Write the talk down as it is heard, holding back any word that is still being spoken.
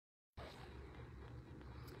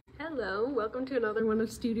Hello, welcome to another one of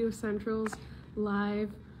Studio Central's live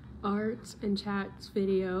arts and chats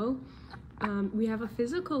video. We have a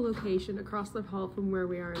physical location across the hall from where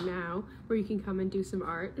we are now where you can come and do some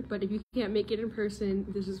art, but if you can't make it in person,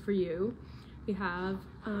 this is for you. We have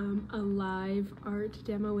a live art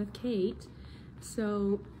demo with Kate.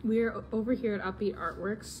 So we're over here at Upbeat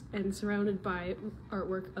Artworks and surrounded by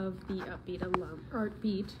artwork of the Upbeat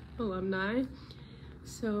alumni.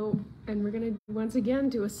 So, and we're gonna once again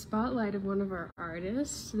do a spotlight of one of our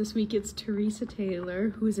artists. This week it's Teresa Taylor,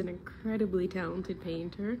 who is an incredibly talented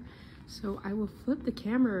painter. So I will flip the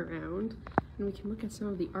camera around and we can look at some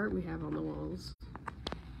of the art we have on the walls.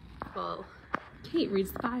 Well, Kate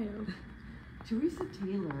reads the bio. Teresa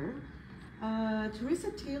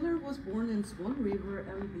Taylor was born in Swan River,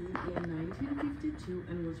 LB in 1952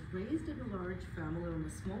 and was raised in a large family on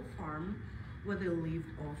a small farm where they lived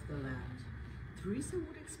off the land. Teresa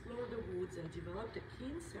would explore the woods and developed a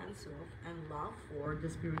keen sense of and love for the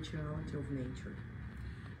spirituality of nature.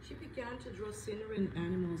 She began to draw scenery and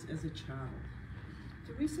animals as a child.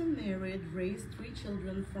 Teresa married, raised 3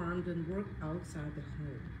 children, farmed, and worked outside the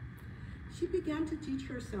home. She began to teach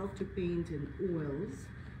herself to paint in oils,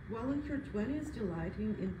 while in her 20s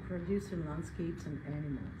delighting in producing landscapes and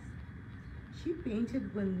animals. She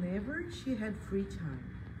painted whenever she had free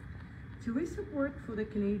time. Teresa worked for the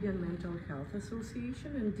Canadian Mental Health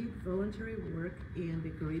Association and did voluntary work in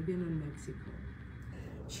the Caribbean and Mexico.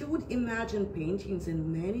 She would imagine paintings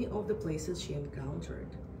in many of the places she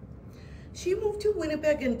encountered. She moved to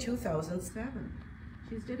Winnipeg in 2007.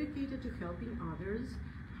 She's dedicated to helping others,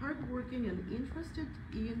 hardworking and interested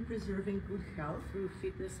in preserving good health through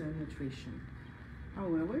fitness and nutrition.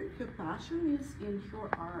 However, her passion is in her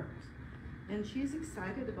art, and she is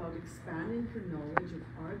excited about expanding her knowledge of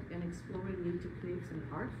art and exploring new techniques and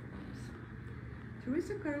art forms.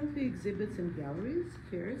 Teresa currently exhibits in galleries,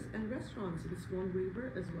 fairs, and restaurants in Swan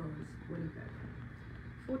River as well as Winnipeg.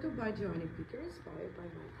 Photo by Johnny Peters, bio by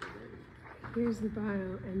Michael Levy. Here's the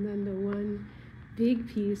bio, and then the one big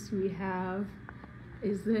piece we have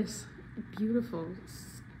is this beautiful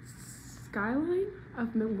skyline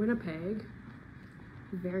of Winnipeg.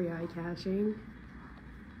 Very eye-catching.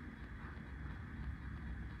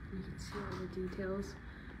 You can see all the details.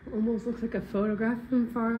 Almost looks like a photograph from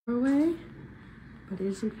far away, but it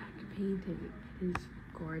is in fact a painting. It is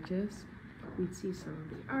gorgeous. We'd see some of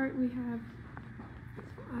the art we have.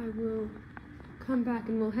 I will come back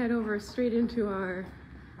and we'll head over straight into our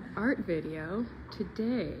art video.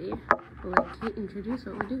 Today, we'll let Kate introduce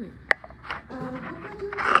what we're doing. A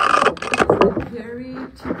very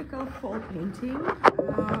typical fall painting.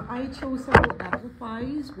 I chose several apple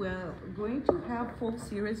pies. We're going to have fall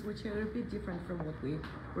series which are a bit different from what we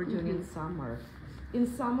were doing in summer. In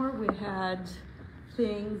summer we had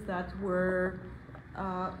things that were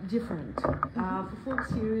different. For fall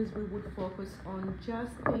series we would focus on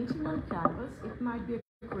just painting on canvas. It might be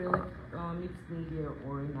acrylic, mixed media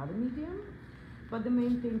or another medium. But the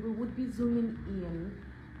main thing, we would be zooming in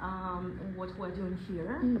what we're doing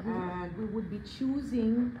here, and we would be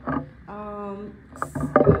choosing an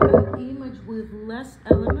image with less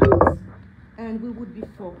elements, and we would be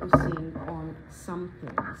focusing on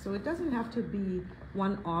something. So it doesn't have to be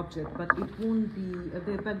one object, but it won't be,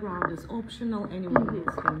 the background is optional. Anyone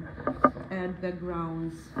can add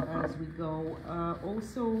backgrounds as we go.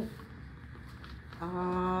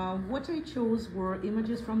 What I chose were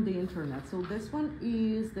images from the internet. So this one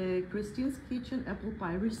is the Christine's Kitchen apple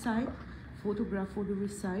pie recipe, photograph for the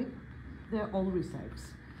recipe. They're all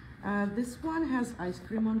recipes. This one has ice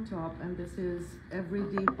cream on top, and this is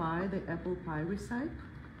Everyday Pie, the apple pie recipe.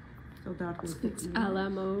 So that was It's a la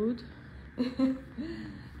mode.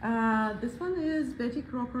 This one is Betty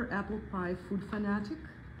Crocker apple pie food fanatic.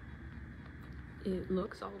 It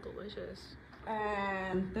looks all delicious.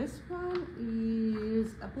 And this one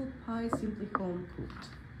is apple pie simply home cooked.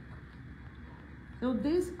 So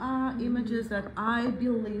these are images that I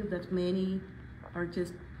believe that many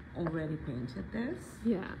artists already painted this.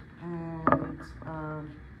 Yeah. And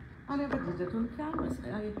I never did it on canvas.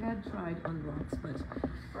 I had tried on rocks, but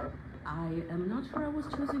I am not sure I was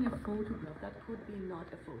choosing a photograph. That could be not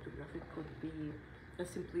a photograph. It could be a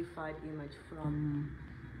simplified image from,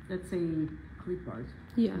 let's say, clip art.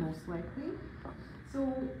 Yeah. Most likely.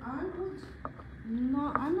 So I'm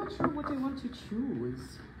not sure what I want to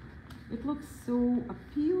choose. It looks so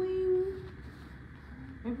appealing.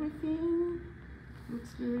 Everything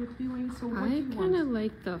looks very appealing. So what do you want? I kind of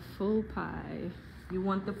like the full pie. You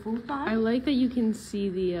want the full pie? I like that you can see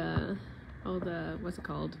the, what's it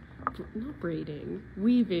called? Not braiding,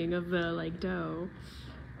 weaving of the like dough.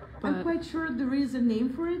 I'm But quite sure there is a name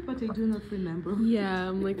for it, but I do not remember. yeah,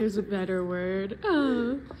 I'm like, there's a better word.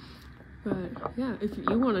 But yeah, if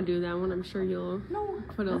you want to do that one, I'm sure you'll No,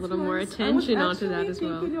 put a that's little more nice. attention onto that I was as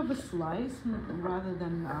well. actually thinking of a slice rather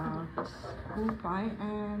than whole pie,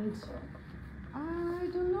 and I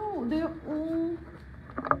don't know. They're all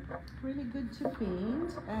really good to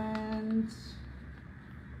paint, and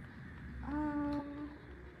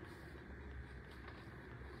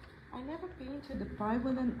I never painted a pie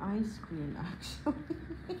with an ice cream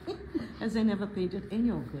actually, as I never painted any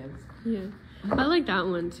of this. Yeah. I like that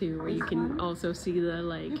one too, where you This can one? also see the You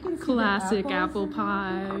like can see the classic apples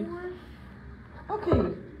apple in the pie.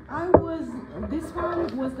 Okay, this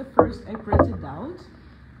one was the first I printed out,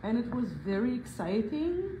 and it was very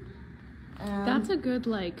exciting. And That's a good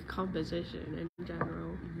like composition in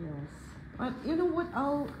general. yes. But you know what?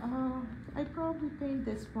 I probably paint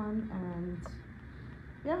this one, and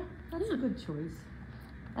yeah, that's a good choice.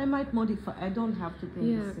 I might modify. I don't have to paint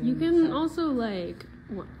Yeah, the same. you can set. also like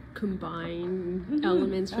combine Mhm.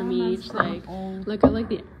 elements from Elements each. from Like, all- I like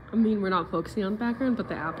the. I mean, we're not focusing on the background, but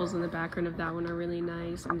the apples in the background of that one are really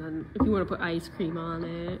nice. And then if you want to put ice cream on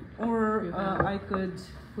it, Or you have- I could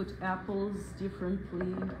put apples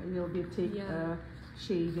differently. Maybe take Yeah.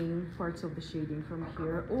 shading, parts of the shading from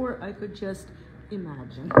here, or I could just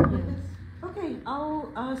imagine. Yes. Okay,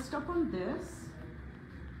 I'll stop on this.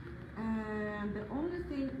 And the only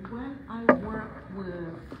thing when I work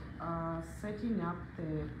with setting up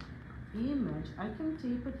the image, I can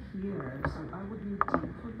tape it here, so I would need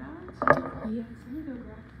tape for that. yes, let me go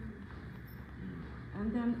back.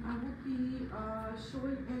 And then I will be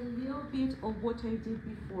showing a little bit of what I did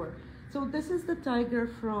before. So this is the tiger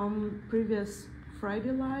from previous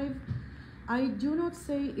Friday Live. I do not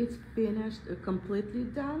say it's finished, completely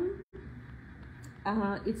done.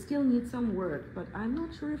 It still needs some work, but I'm not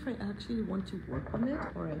sure if I actually want to work on it,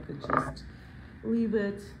 or I could just leave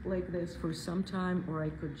it like this for some time, or I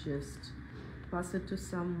could just pass it to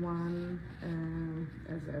someone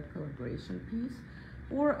as a collaboration piece.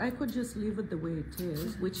 Or I could just leave it the way it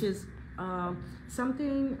is, which is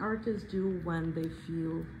something artists do when they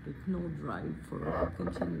feel like no drive for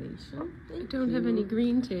continuation. I don't have any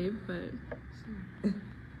green tape, but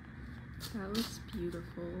that looks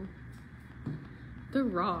beautiful. The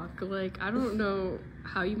rock, like, I don't know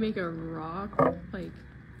how you make a rock, like,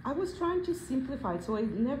 I was trying to simplify it, so I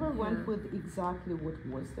never went Yeah. with exactly what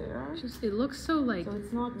was there. just, it looks so, like, So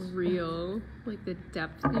it's not real, like the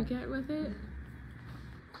depth you get with it.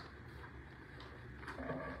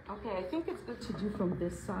 Okay, I think it's good to do from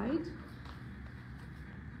this side.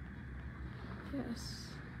 Yes.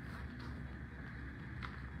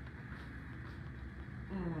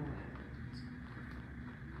 And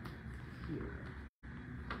here.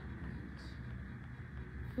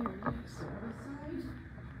 Very nice. The other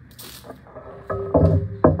side.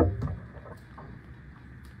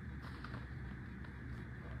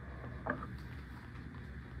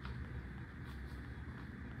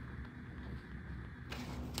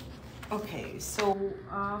 Okay, so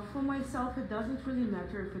for myself, it doesn't really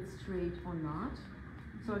matter if it's straight or not.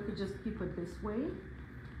 So I could just keep it this way.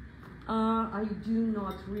 I do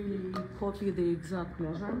not really copy the exact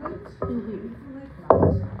measurement. Like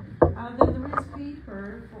that. Then there is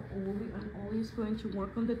paper for Oli, and Oli is going to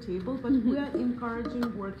work on the table, but we are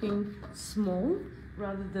encouraging working small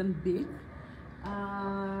rather than big.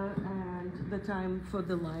 And the time for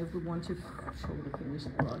the live, we want to show the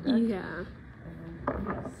finished product. Yeah.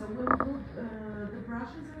 Yes, so the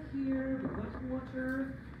brushes are here, we got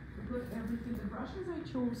water, we got everything. The brushes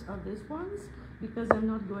I chose are these ones because I'm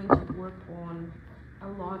not going to work on a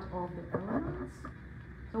lot of the elements.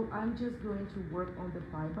 So I'm just going to work on the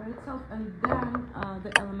pie by itself, and then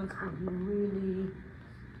the elements will be really,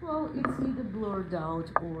 well, it's either blurred out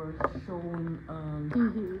or shown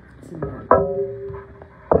similar.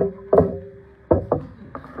 Okay,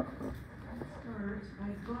 let's start. I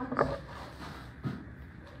got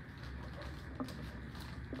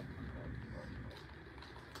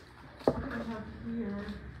what I have here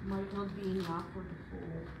might not be enough for the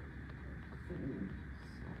whole thing.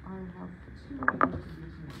 So I have two items to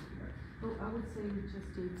use here. So I would say we just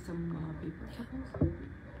take some paper towels.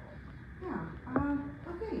 Yeah.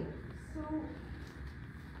 Okay. So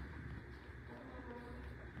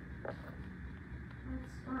let's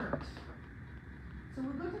start. So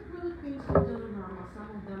we got acrylic paints from Dollarama. Some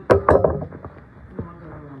of them are not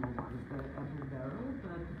Dollarama ones, they're Apple Barrel,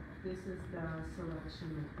 but this is the selection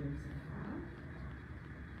of things I have.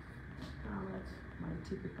 Palette, my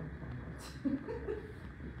typical palette.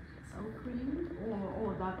 Sour cream.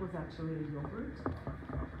 Oh, that was actually a yogurt.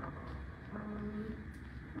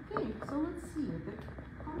 Okay, so let's see. The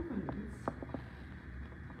components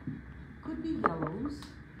could be yellows,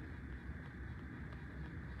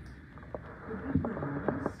 could be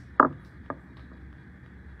browns,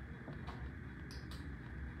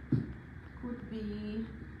 could be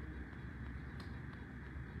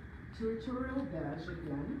territorial beige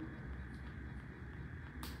again.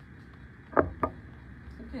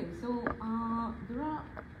 Okay, so there are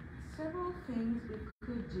several things we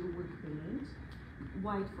could do with paint.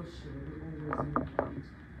 White for sure, we always need white.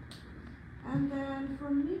 And then for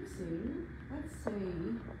mixing, let's say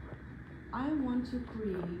I want to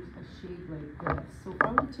create a shade like this. So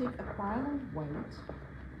I will take a pile of white,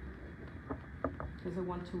 because I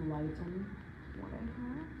want to lighten what I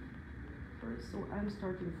have first. So I'm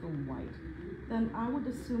starting from white. Then I would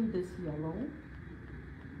assume this yellow,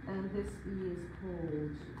 and this is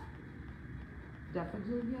called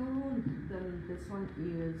daffodil yellow, and then this one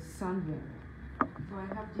is sun yellow. So I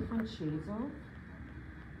have different shades of.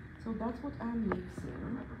 So that's what I'm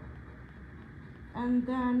mixing. And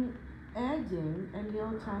then adding a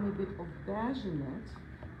little tiny bit of beige in it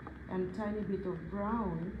and tiny bit of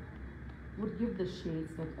brown would give the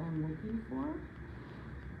shades that I'm looking for.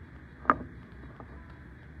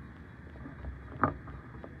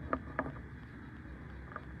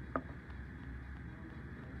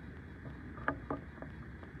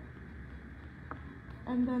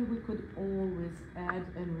 And then we could always add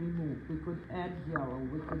and remove. We could add yellow,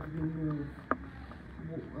 we could remove.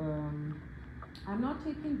 I'm not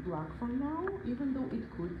taking black for now, even though it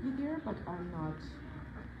could be there, but I'm not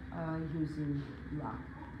using black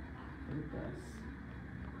with this.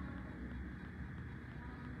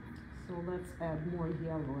 So let's add more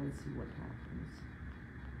yellow and see what happens.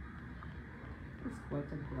 It's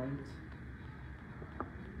quite a bright.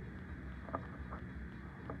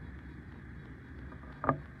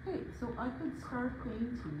 Okay, so I could start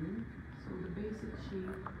painting. So the basic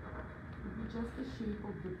shape would be just the shape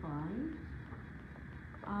of the pie.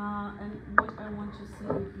 And what I want to see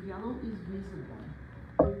if yellow is visible.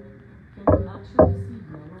 Can you actually see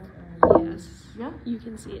yellow? Yes. Yeah? You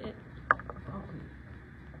can see it. Okay.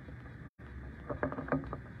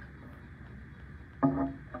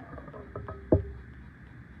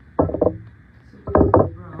 So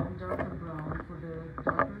brown, darker brown for the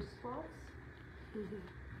darker spots.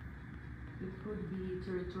 It could be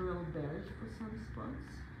territorial beige for some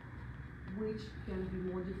spots, which can be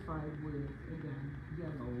modified with, again,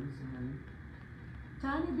 yellows and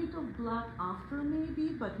tiny bit of black after maybe,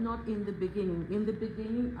 but not in the beginning. In the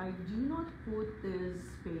beginning, I do not put these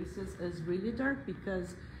spaces as really dark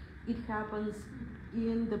because it happens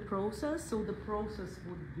in the process. So the process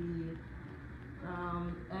would be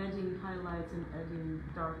adding highlights and adding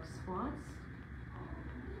dark spots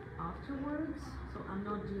afterwards. So I'm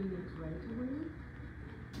not doing it right away.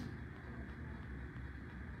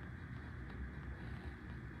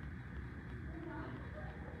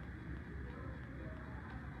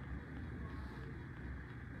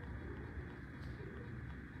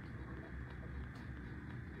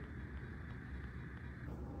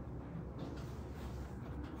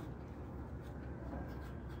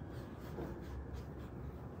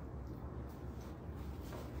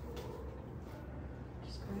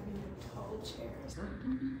 Just grabbing a tall chair so I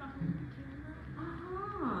can be behind the camera.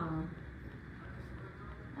 Aha!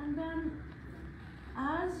 And then,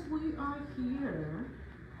 as we are here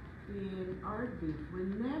in Art Week, we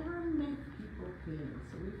never make people paint.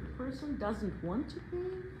 So if a person doesn't want to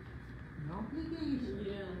paint, no obligation.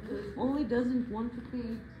 Yeah. Only doesn't want to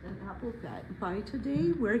paint an apple pie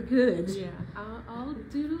today, we're good. Yeah. I'll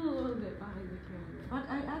doodle a little bit behind the camera. But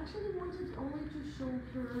I actually wanted only to show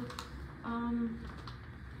her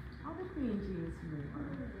other paintings more.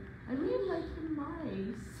 I really like the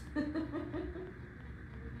mice.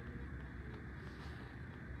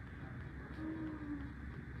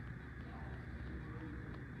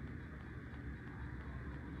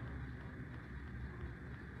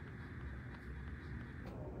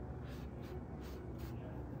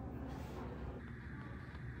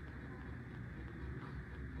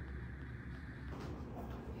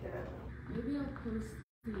 Maybe I'll post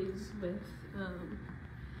these with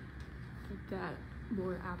like that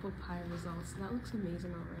more apple pie results. That looks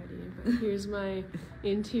amazing already. But here's my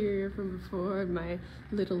interior from before, my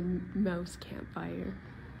little mouse campfire,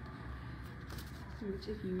 which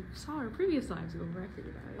if you saw our previous lives, you'll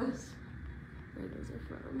recognize where those are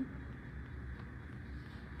from.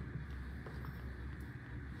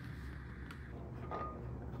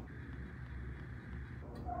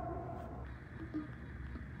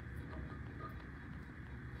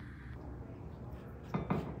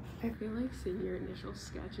 I feel like seeing your initial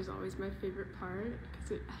sketch is always my favorite part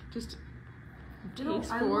because it just You know,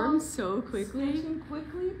 takes I form love so quickly. sketching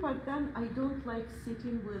quickly, but then I don't like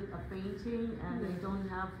sitting with a painting, and I don't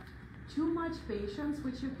have too much patience,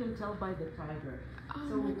 which you can tell by the tiger. Oh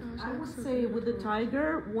So my gosh, I that's would so say with the beautiful.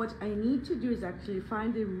 tiger, what I need to do is actually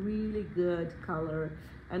find a really good color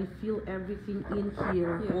and fill everything in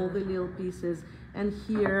here, all Yeah. the little pieces. And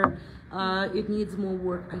here, it needs more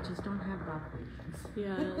work. I just don't have that patience.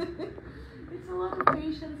 Yeah. It's a lot of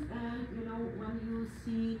patience, and you know, when you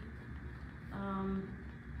see,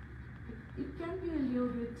 it can be a little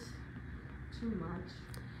bit too much.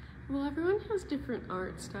 Well, everyone has different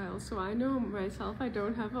art styles, so I know myself I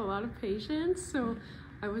don't have a lot of patience. So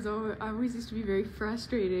I always used to be very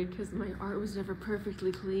frustrated because my art was never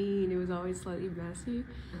perfectly clean. It was always slightly messy.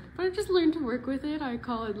 But I just learned to work with it. I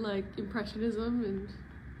call it like impressionism and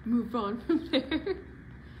move on from there.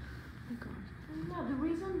 Oh god. Yeah, the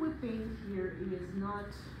reason we paint here is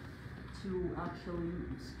not to actually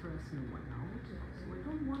stress no one out. So I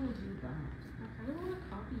don't want to do that. I kind of want to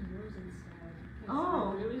copy yours instead.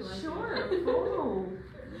 Oh, I really like sure. it. Oh.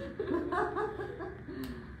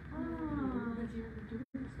 Because you're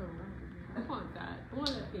doing so well. I want that. I want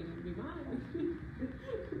that painting to be mine.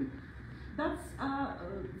 That's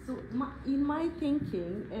so in my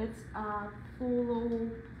thinking, it's follow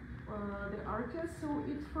the artist. So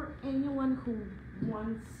it's for anyone who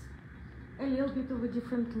wants a little bit of a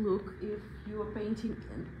different look. If you are painting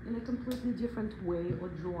in a completely different way or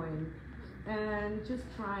drawing, and just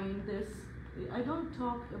trying this. I don't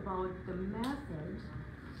talk about the method,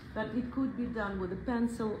 that it could be done with a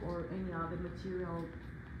pencil or any other material,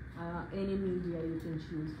 any media you can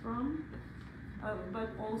choose from. But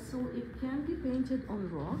also it can be painted on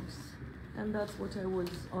rocks, and that's what I was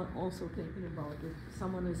also thinking about if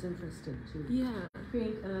someone is interested to Yeah.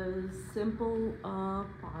 paint a simple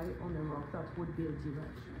pie on a rock. That would be a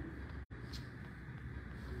direction.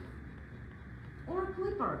 Or a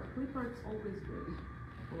clip art. Clip art's always good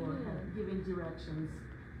for giving directions.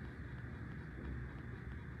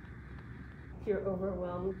 You're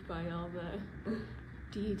overwhelmed by all the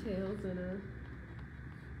details in a.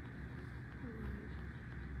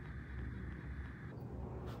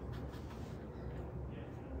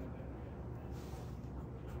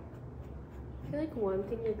 I feel like one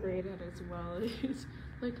thing you're great at as well is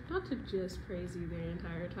like not to just praise you the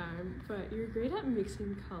entire time, but you're great at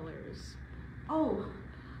mixing colors. Oh,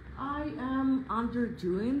 I am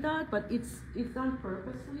underdoing that, but it's done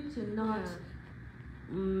purposely to not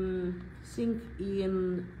sink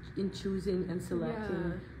in choosing and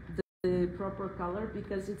selecting the proper color,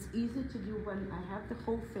 because it's easy to do when I have the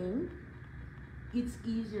whole thing. It's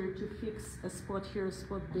easier to fix a spot here, a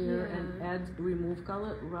spot there, and add, remove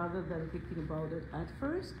color rather than thinking about it at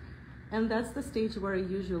first. And that's the stage where I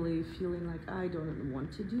usually feeling like I don't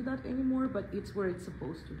want to do that anymore, but it's where it's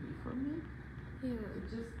supposed to be for me. Yeah.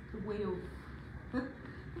 It's just the way of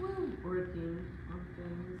working on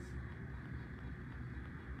things.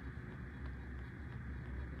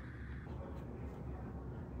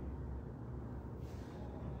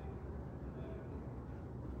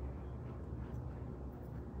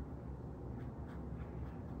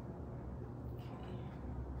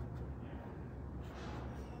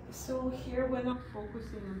 So here we're not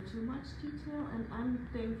focusing on too much detail, and I'm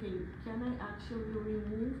thinking, can I actually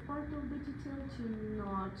remove part of the detail to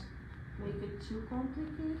not make it too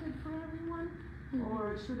complicated for everyone?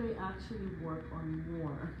 Or should I actually work on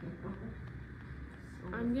more?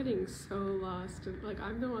 So I'm getting so lost. Like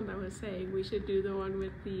I'm the one that was saying we should do the one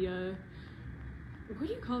with the what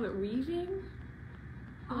do you call it? Weaving?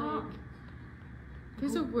 Like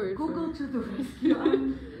there's a word Google for to the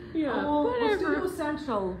rescue. yeah, or whatever. Studio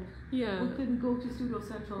Central. Yeah. We can go to Studio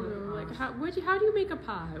Central. Like how do you make a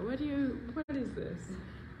pie? What is this?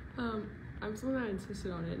 I'm someone that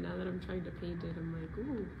insisted on it. Now that I'm trying to paint it, I'm like,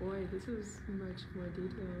 ooh boy, this is much more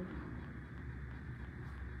detailed.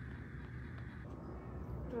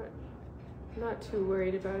 Not too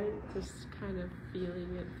worried about it, just kind of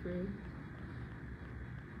feeling it through.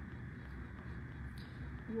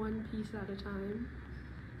 One piece at a time.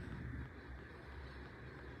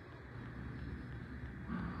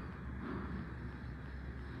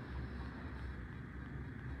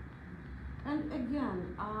 And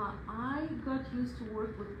again, I got used to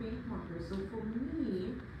work with paint markers, so for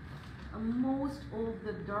me, most of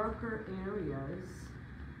the darker areas,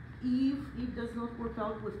 if it does not work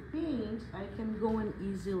out with paint, I can go and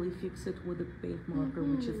easily fix it with a paint marker,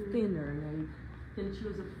 which is thinner, and I can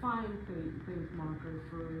choose a fine paint marker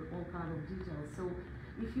for all kind of details. So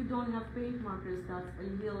if you don't have paint markers, that's a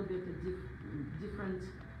little bit of different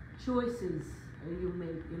choices you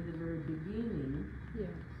make in the very beginning. Yeah.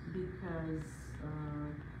 Because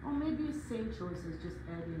Or maybe same choice as just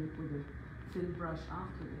adding it with a thin brush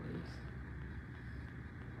afterwards.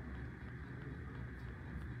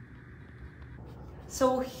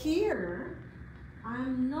 So here,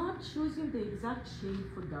 I'm not choosing the exact shade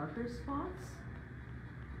for darker spots.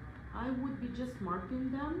 I would be just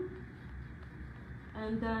marking them,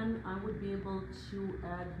 and then I would be able to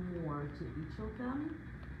add more to each of them.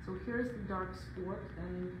 So here's the dark spot,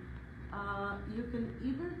 and you can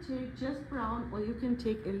either take just brown, or you can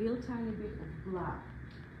take a little tiny bit of black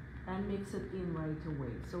and mix it in right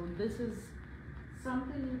away. So this is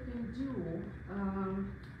something you can do.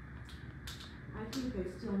 I think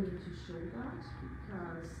I still need to show that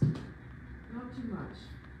because not too much.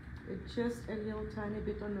 It's just a little tiny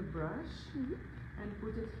bit on the brush and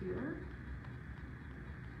put it here.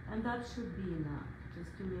 And that should be enough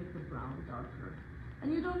just to make the brown darker.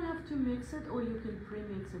 And you don't have to mix it, or you can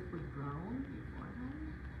pre-mix it with brown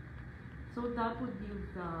beforehand. So that would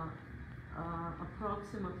give the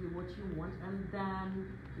approximately what you want. And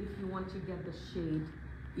then if you want to get the shade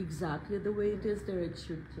exactly the way it is there, it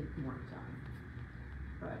should take more time.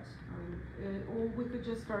 But, or we could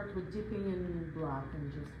just start with dipping in black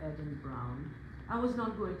and just adding brown. I was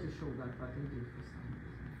not going to show that, but I did for some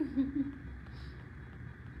reason.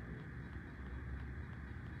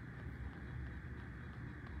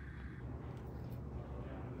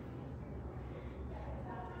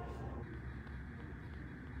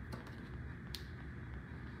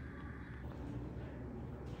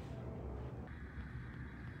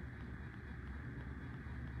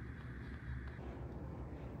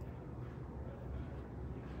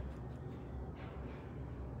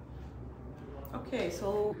 Okay,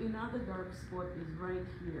 so another dark spot is right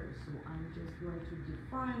here, so I'm just going to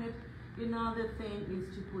define it. Another thing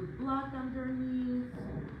is to put black underneath.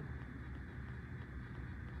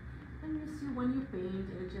 And you see when you paint,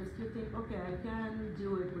 you think, okay, I can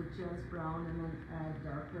do it with just brown and then add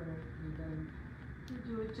darker, and then you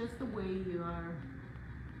do it just the way you are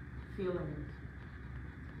feeling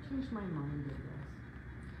it. Change my mind, I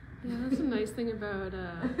guess. Yeah, that's a nice thing about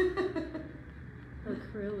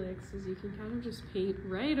acrylics is you can kind of just paint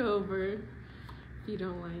right over if you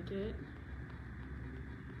don't like it.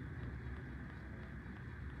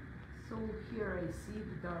 So here I see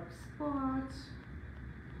the dark spot.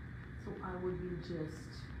 So I would be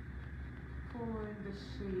just pouring the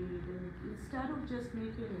shade, and instead of just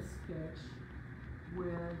making a sketch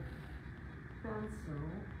with pencil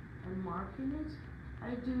and marking it,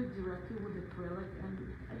 I do it directly with acrylic, and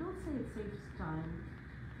I don't say it saves time.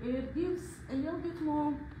 It gives a little bit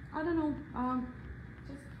more, I don't know,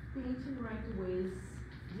 just painting right away is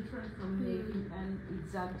different from making an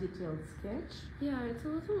exact detailed sketch. Yeah, it's a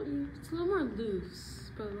little more loose,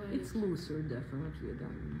 but like It's looser definitely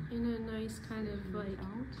than in a nice kind of like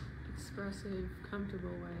out. expressive, comfortable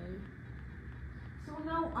way. So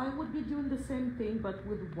now I would be doing the same thing but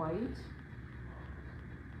with white.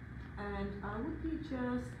 And I would be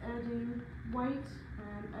just adding white,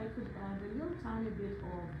 and I could add a little tiny bit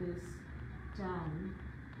of this tan,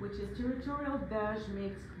 which is Territorial Beige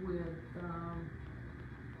mixed with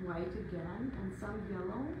white again and some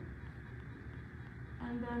yellow.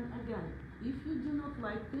 And then again, if you do not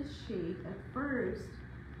like this shade at first,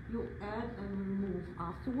 you add and remove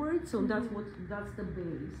afterwards. So that's the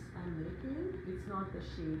base I'm making. It's not the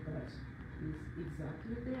shade that is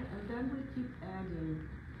exactly there. And then we keep adding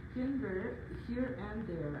timber here and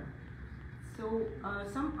there. So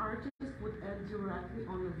some artists would add directly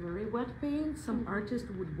on a very wet paint. Some artists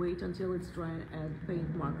would wait until it's dry and add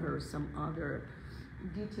paint marker or some other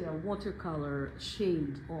detail, watercolor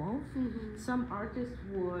shade off. Some artists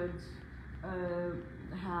would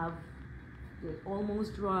have it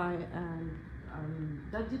almost dry, and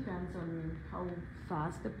that depends on how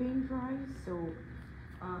fast the paint dries. So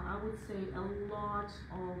I would say a lot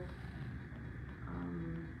of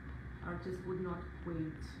artists would not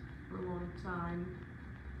wait for a long time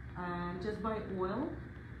and just buy oil,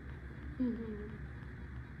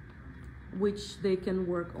 which they can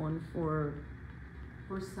work on for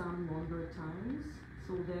some longer times,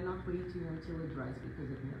 so they're not waiting until it dries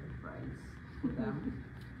because it never dries for them.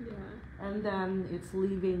 Yeah. And then it's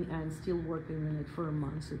leaving and still working on it for a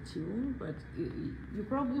month or two, but you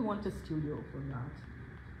probably want a studio for that.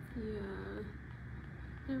 Yeah.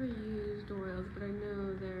 Never used oils, but I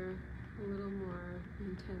know they're a little more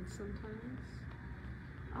intense sometimes.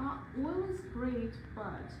 Oil is great,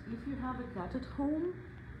 but if you have a cat at home,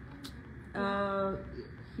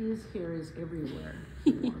 his hair is everywhere.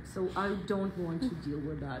 So I don't want to deal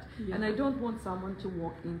with that. Yeah. And I don't want someone to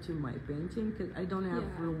walk into my painting because I don't have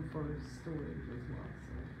room for storage as well.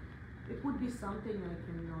 So it would be something I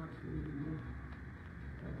cannot really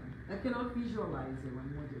I cannot visualize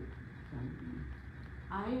even what it can be.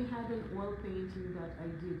 I had an oil painting that I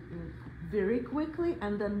did very quickly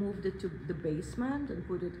and then moved it to the basement and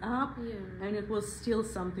put it up. Yeah. And it was still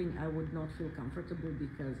something I would not feel comfortable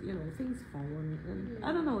because, you know, things fall and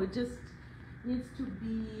I don't know, it just needs to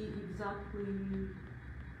be exactly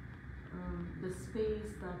the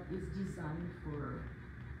space that is designed for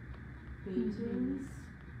paintings,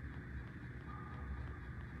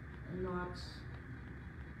 and not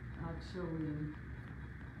actually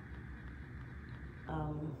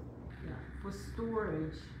yeah, for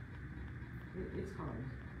storage. It's hard.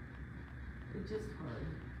 It's just hard.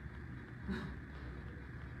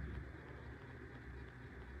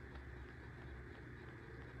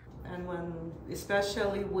 And when,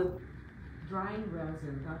 especially with drying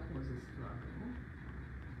resin, that was a struggle.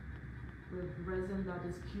 With resin that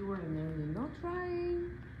is curing and not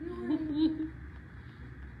drying, curing.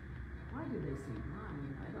 Why did they say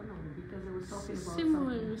drying? I don't know, because they were talking about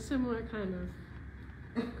something. Similar kind of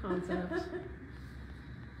concept.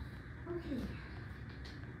 Okay.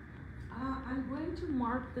 I'm going to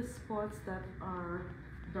mark the spots that are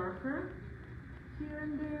darker here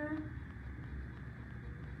and there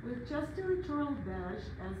with just territorial beige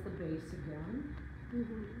as the base again.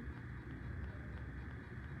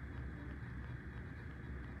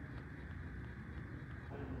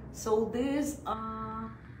 So these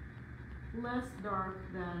are less dark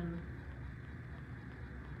than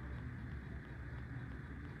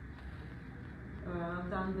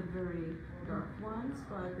the very dark ones,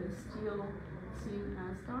 but they still seem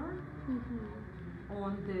as dark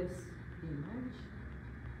on this image.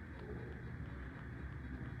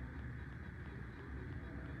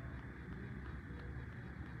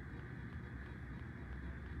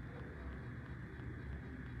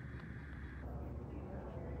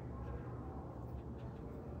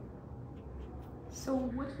 So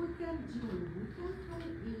what we can do, we can throw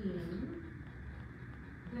in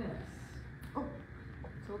this. Oh,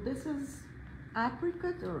 so this is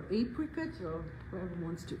apricot or whoever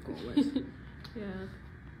wants to call it. Yeah.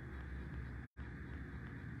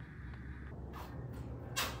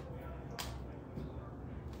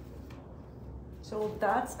 So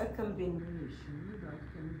that's a combination that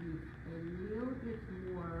can give a little bit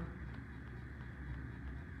more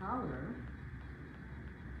color.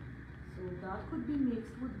 So that could be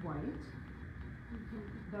mixed with white.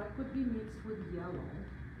 That could be mixed with yellow.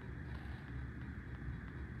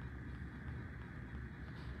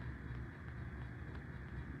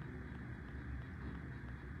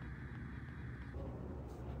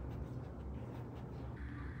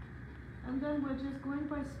 And then we're just going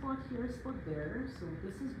by spot here, spot there. So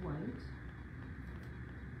this is white.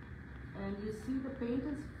 And you see the paint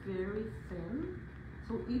is very thin.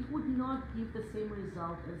 So it would not give the same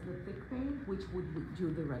result as the thick paint, which would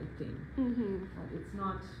do the right thing. But it's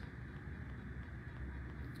not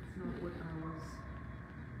what I was.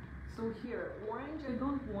 So here, orange, I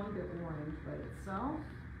don't want the orange by itself.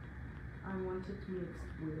 I want it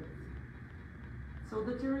mixed with. So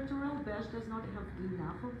the territorial beige does not have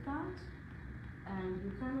enough of that. And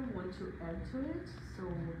you kind of want to add to it. So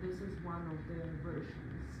this is one of the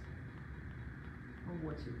versions of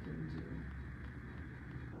what you can do.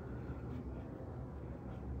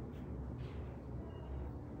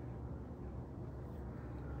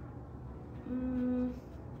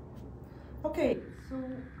 Okay, so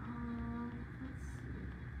let's see.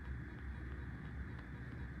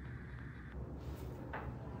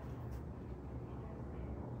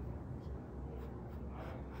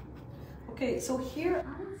 Okay, so here I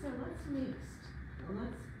would say let's mix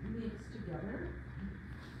together.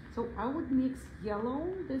 So I would mix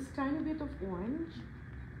yellow, this tiny bit of orange.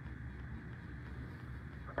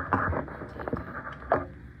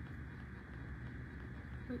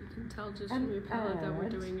 But you can tell just from your palette that we're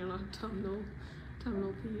doing an autumnal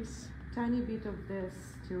piece. Tiny bit of this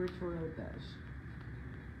territorial beige.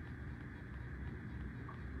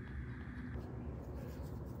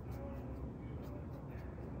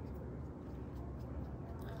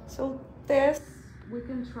 So this, we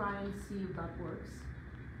can try and see if that works.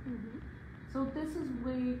 So this is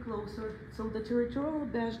way closer. So the territorial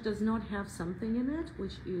beige does not have something in it,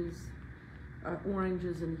 which is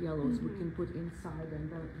oranges and yellows we can put inside,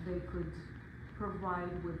 and they could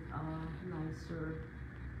provide with a nicer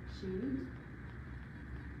shade.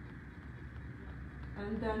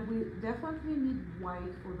 And then we definitely need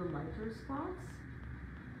white for the lighter spots,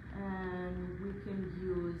 and we can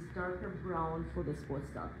use darker brown for the spots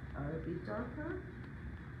that are a bit darker,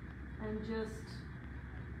 and just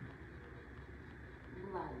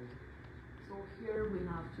blend. So here we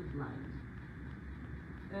have to blend,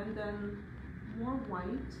 and then more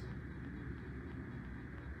white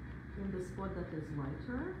in the spot that is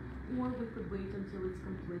lighter, or we could wait until it's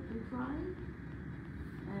completely dry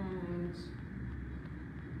and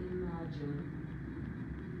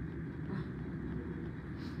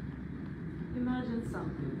imagine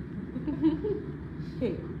something.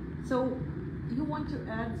 Okay, so you want to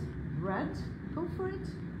add red? Go for it.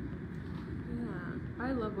 Yeah,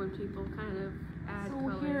 I love when people kind of add So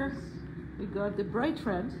colors. here we got the bright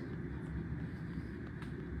red.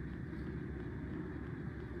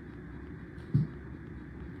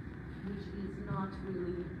 Which is not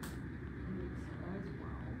really mixed as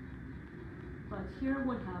well. But here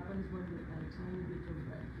what happens when we add a tiny bit of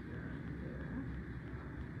red here and there.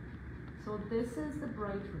 So this is the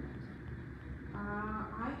bright red.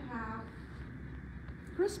 I have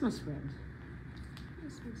Christmas red.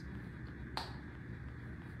 Christmas.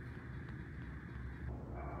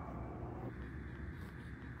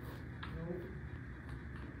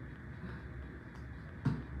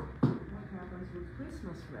 What happens with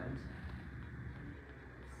Christmas red?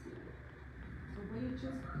 So we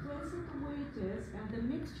just place it the way it is, and the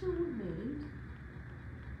mixture we made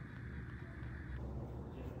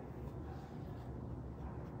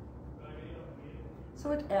so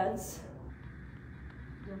it adds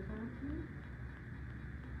differently.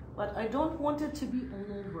 But I don't want it to be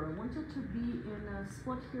all over. I want it to be in a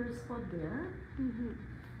spot here, a spot there. Mm-hmm.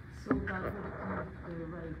 So that would have the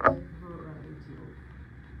right variety of.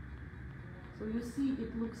 So you see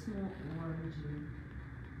it looks more orangey.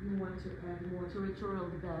 You want to add more territorial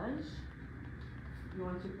beige. You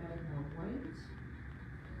want to add more white.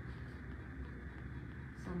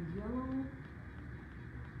 Some yellow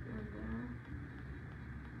here and there.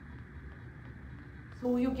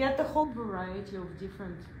 So you get the whole variety of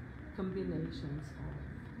different combinations of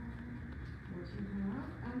what you have.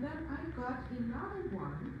 And then I got another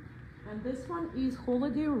one. And this one is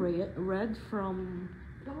Holiday Red from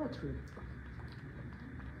Dollar Tree.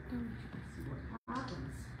 Let's see what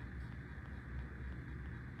happens.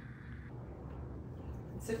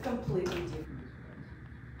 It's a completely different red.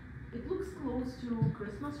 It looks close to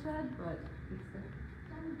Christmas red, but it's a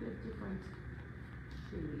tiny bit different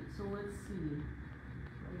shade. So let's see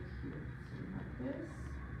right here. So we have this.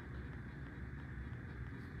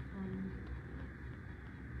 And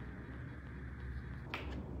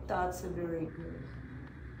that's a very good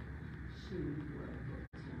shade right here.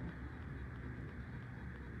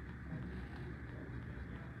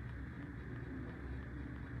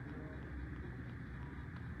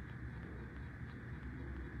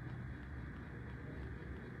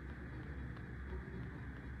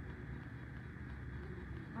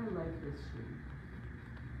 I like this shade.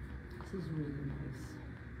 This is really nice.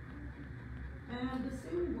 And the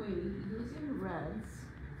same way, using reds,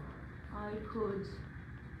 I could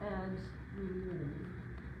remove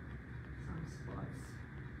some spots.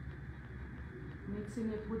 Mixing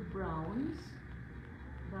it with browns,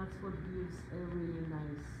 that's what gives a really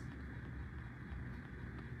nice.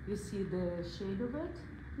 You see the shade of it?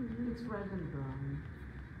 Mm-hmm. It's red and brown.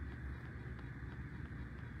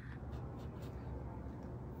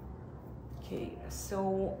 Okay,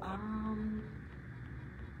 so I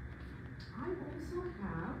also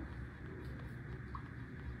have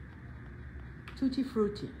Tutti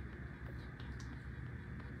Frutti.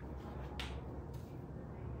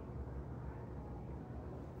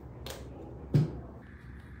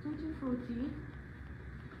 Tutti Frutti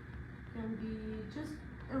can be just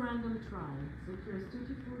a random try. So here's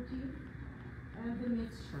Tutti Frutti and the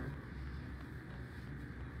mixture.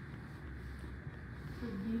 So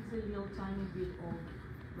it gives a little tiny bit of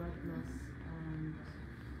redness and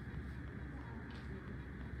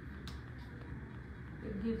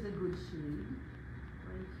it gives a good shade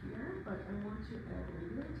right here, but I want to add a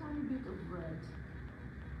little tiny bit of red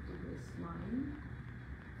to this line.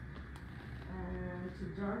 And to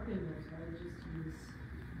darken it, I just use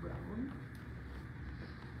brown.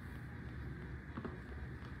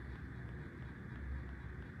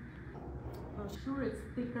 I'm sure it's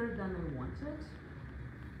thicker than I want it.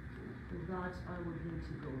 For that, I would need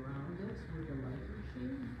to go around it with a lighter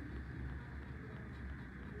shade.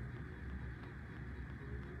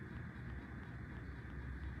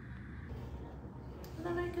 And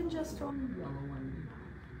then I can just throw in yellow one.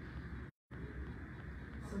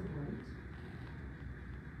 Some white.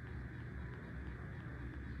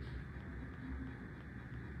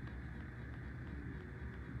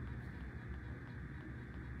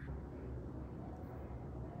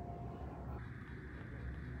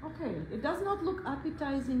 Okay, it does not look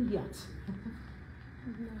appetizing yet.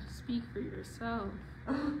 Speak for yourself.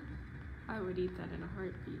 I would eat that in a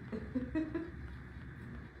heartbeat.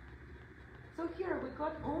 So So here we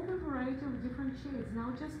got all the variety of different shades.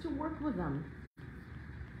 Now just to work with them.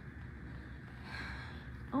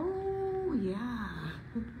 Oh yeah.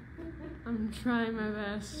 I'm trying my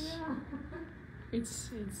best. Yeah.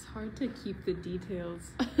 It's hard to keep the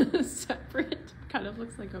details separate. Kind of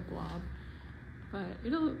looks like a blob, but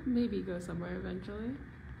it'll maybe go somewhere eventually.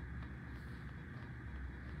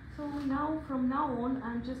 So now, from now on,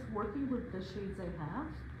 I'm just working with the shades I have.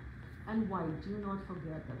 And white, do not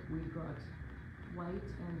forget that we got white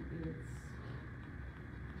and it's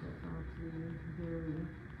definitely very,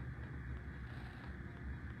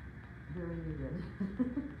 very needed.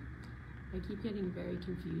 I keep getting very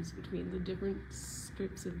confused between the different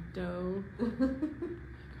strips of dough. Okay,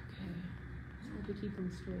 it's hard to keep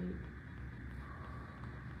them straight.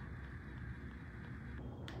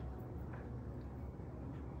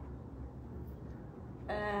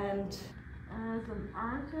 And as an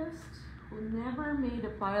artist who never made a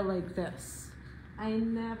pie like this, I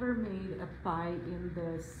never made a pie in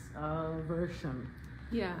this version.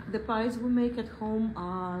 Yeah. The pies we make at home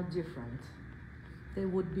are different. They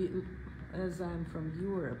would be, as I'm from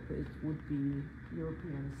Europe, it would be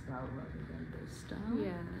European style rather than this style.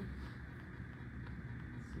 Yeah.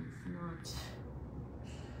 So it's not.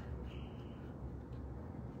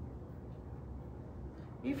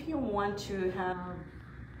 If you want to have,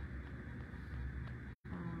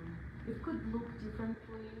 it could look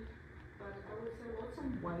differently, but I would say lots of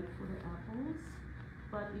white for the apples,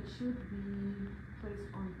 but it should be placed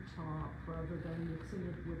on top rather than mixing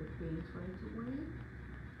it with the paint right away.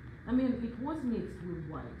 I mean, it was mixed with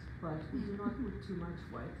white, but we do not put too much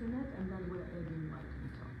white in it, and then we're adding white on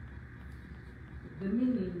top. The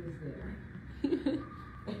meaning is there.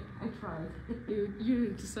 I tried.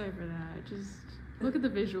 You decipher that. Just look at the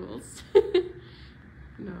visuals.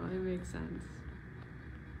 No, it makes sense.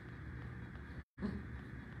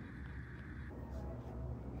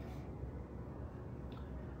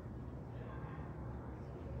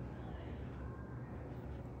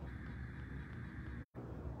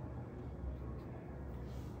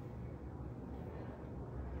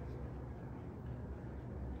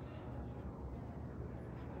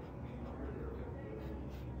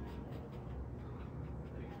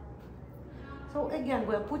 So again,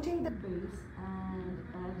 we're putting the base and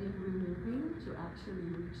adding, removing to actually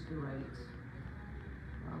reach the right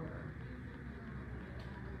color.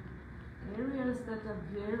 Areas that are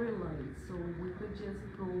very light, so we could just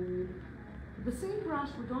go the same brush.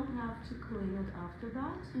 We don't have to clean it after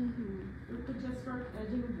that. We could just start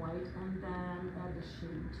adding white and then add a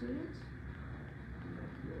shade to it.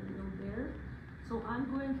 Like here, a little there. So I'm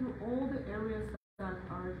going through all the areas that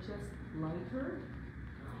are just lighter.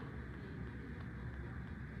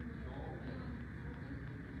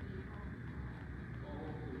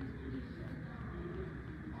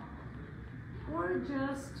 Or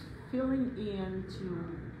just filling in to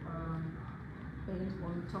paint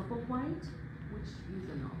on top of white, which is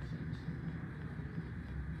an option.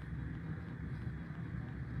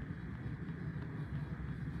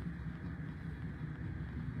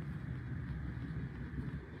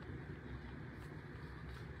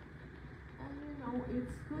 And you know,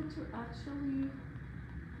 it's good to actually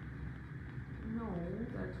know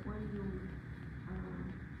that when you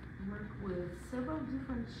work with several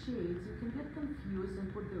different shades, you can get confused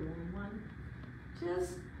and put the wrong one,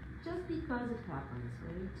 just because it happens,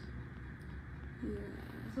 right? Yeah.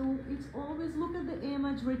 So it's always look at the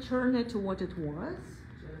image, return it to what it was,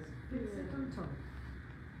 just fix it on top.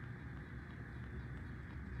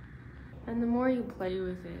 And the more you play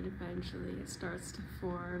with it, eventually it starts to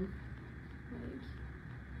form. Like,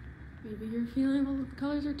 maybe you're feeling, well, the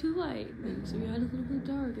colors are too light, and so you add a little bit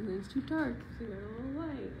dark, and then it's too dark, so you add a little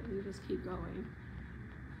light, and you just keep going.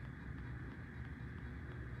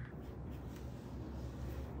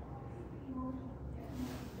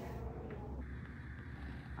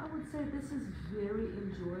 I would say this is very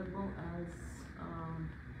enjoyable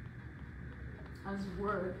as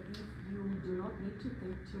work if you do not need to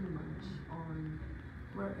think too much on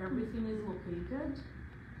where everything is located.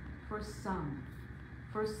 For some,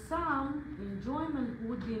 enjoyment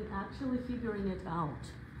would be in actually figuring it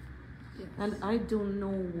out. Yes. And I don't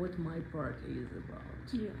know what my part is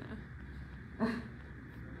about. Yeah.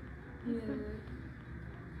 Yeah.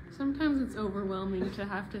 Sometimes it's overwhelming to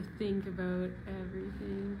have to think about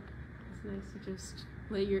everything. It's nice to just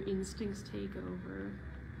let your instincts take over.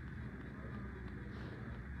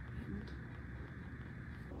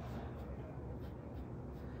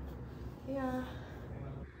 Yeah.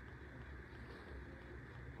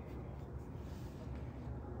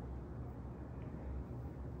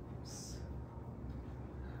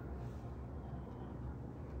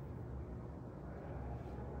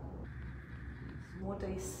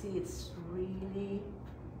 what I see. It's really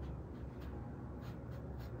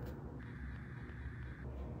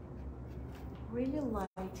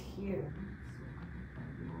light here. So I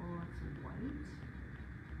lots of white.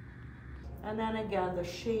 And then again, the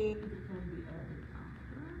shade can be added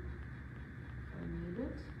after if I need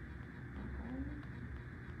it. Okay.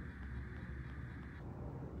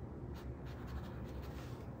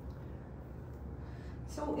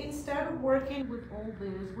 So instead of working with all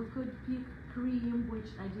this, we could pick cream,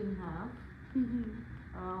 which I didn't have.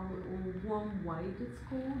 Or warm white, it's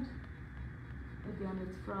called. Again,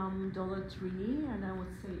 it's from Dollar Tree, and I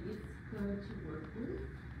would say it's good to work with.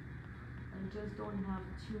 I just don't have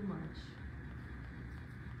too much.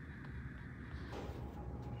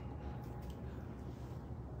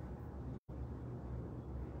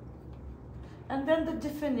 And then the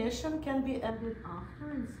definition can be added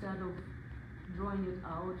after instead of drawing it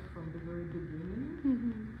out from the very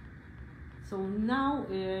beginning. So now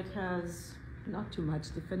it has not too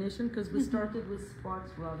much definition because we started with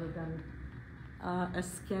spots rather than a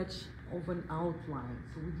sketch of an outline.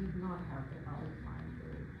 So we did not have the outline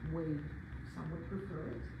the way some would prefer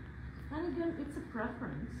it. And again, it's a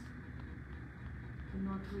preference.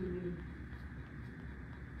 Not really.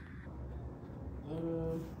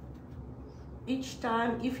 Each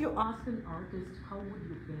time, if you ask an artist how would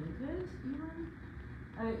you paint it, even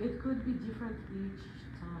it could be different each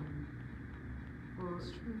time.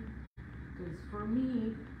 Because for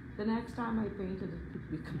me, the next time I painted it could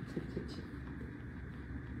be completely different.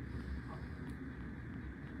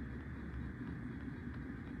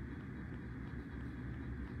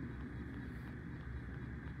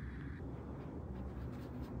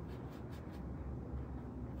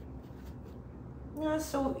 Yeah,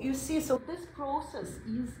 so you see, so this process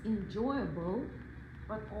is enjoyable,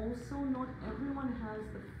 but also not everyone has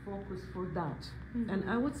the focus for that. And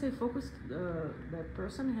I would say focus that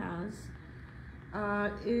person has,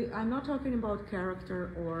 I'm not talking about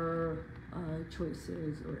character or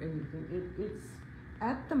choices or anything. It's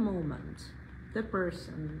at the moment, the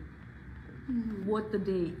person, what the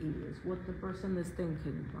day is, what the person is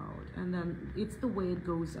thinking about, and then it's the way it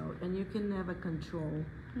goes out, and you can never control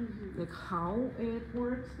like how it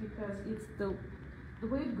works because it's the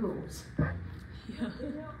way it goes.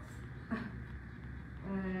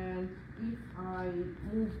 And if I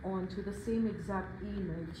move on to the same exact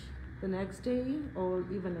image the next day or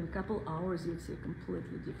even in a couple hours, you'll see a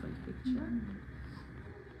completely different picture.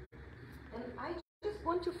 And I just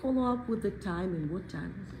want to follow up with the timing. What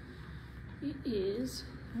time is it? It is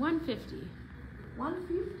 1:50.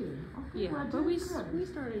 1:50. Okay, Yeah, but we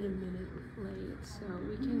started a minute late, so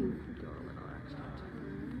we can go a little extra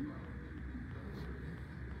time.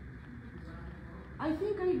 I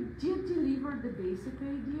think I did deliver the basic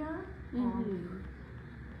idea of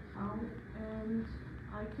how, and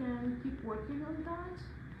I can keep working on that.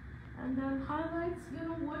 And then highlights, you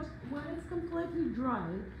know what, when it's completely dry,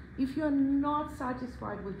 if you're not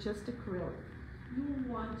satisfied with just acrylic, you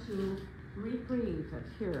want to recreate it.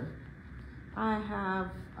 Here, I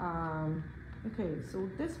have, okay, so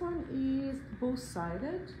this one is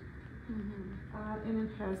both-sided, and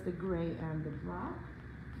it has the gray and the black.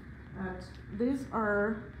 These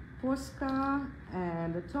are Posca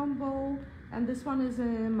and a Tombow, and this one is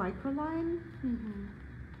a microline,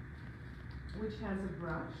 which has a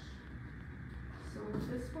brush. So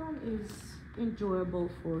this one is enjoyable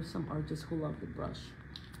for some artists who love the brush.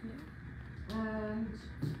 And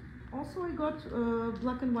also I got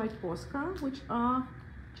black and white Posca, which are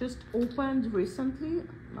just opened recently,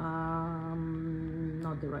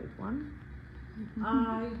 not the right one.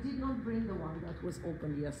 I did not bring the one that was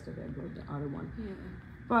opened yesterday, I brought the other one.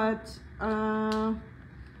 But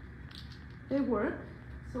they work.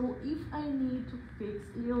 So if I need to fix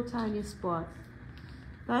little tiny spots,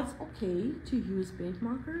 that's okay to use paint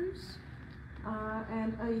markers.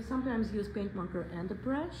 And I sometimes use paint marker and a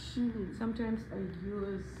brush. Sometimes I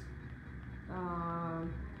use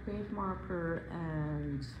paint marker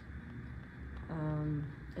and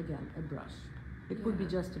again a brush. It could be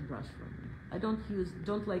just a brush for me. I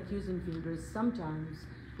don't like using fingers sometimes,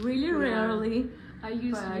 really rarely. I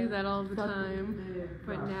used to do that all the time,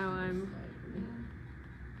 but now I'm...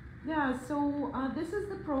 Yeah, so this is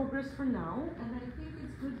the progress for now, and I think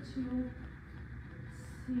it's good to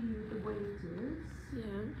see the way it is.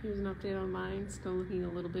 Yeah, here's an update on mine. Still looking a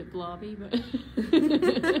little bit blobby, but...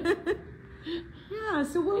 Yeah,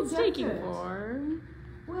 so we'll it's get taking to it. form.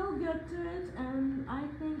 We'll get to it, and I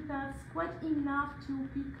think that's quite enough to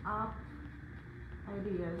pick up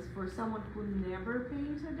ideas for someone who never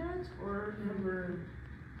painted it or never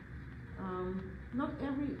not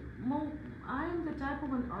every I am the type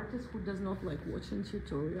of an artist who does not like watching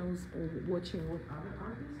tutorials or watching what other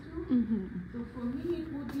artists do. Mm-hmm. So for me,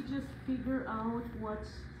 it would be just figure out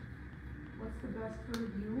what's the best for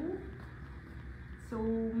you. So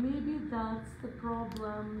maybe that's the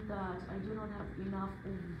problem, that I do not have enough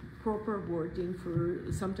of proper wording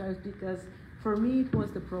for sometimes, because for me it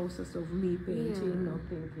was the process of me painting, not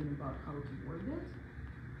thinking about how to word it.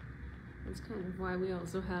 That's kind of why we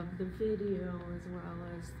also have the video as well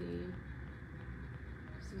as the.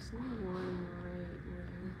 There's no one right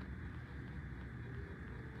way.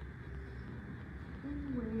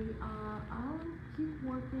 Anyway, I'll keep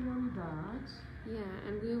working on that. Yeah,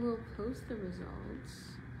 and we will post the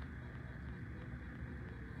results.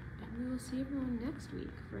 And we will see everyone next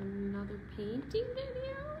week for another painting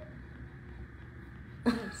video.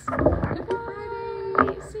 Yes.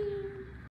 Goodbye. See you.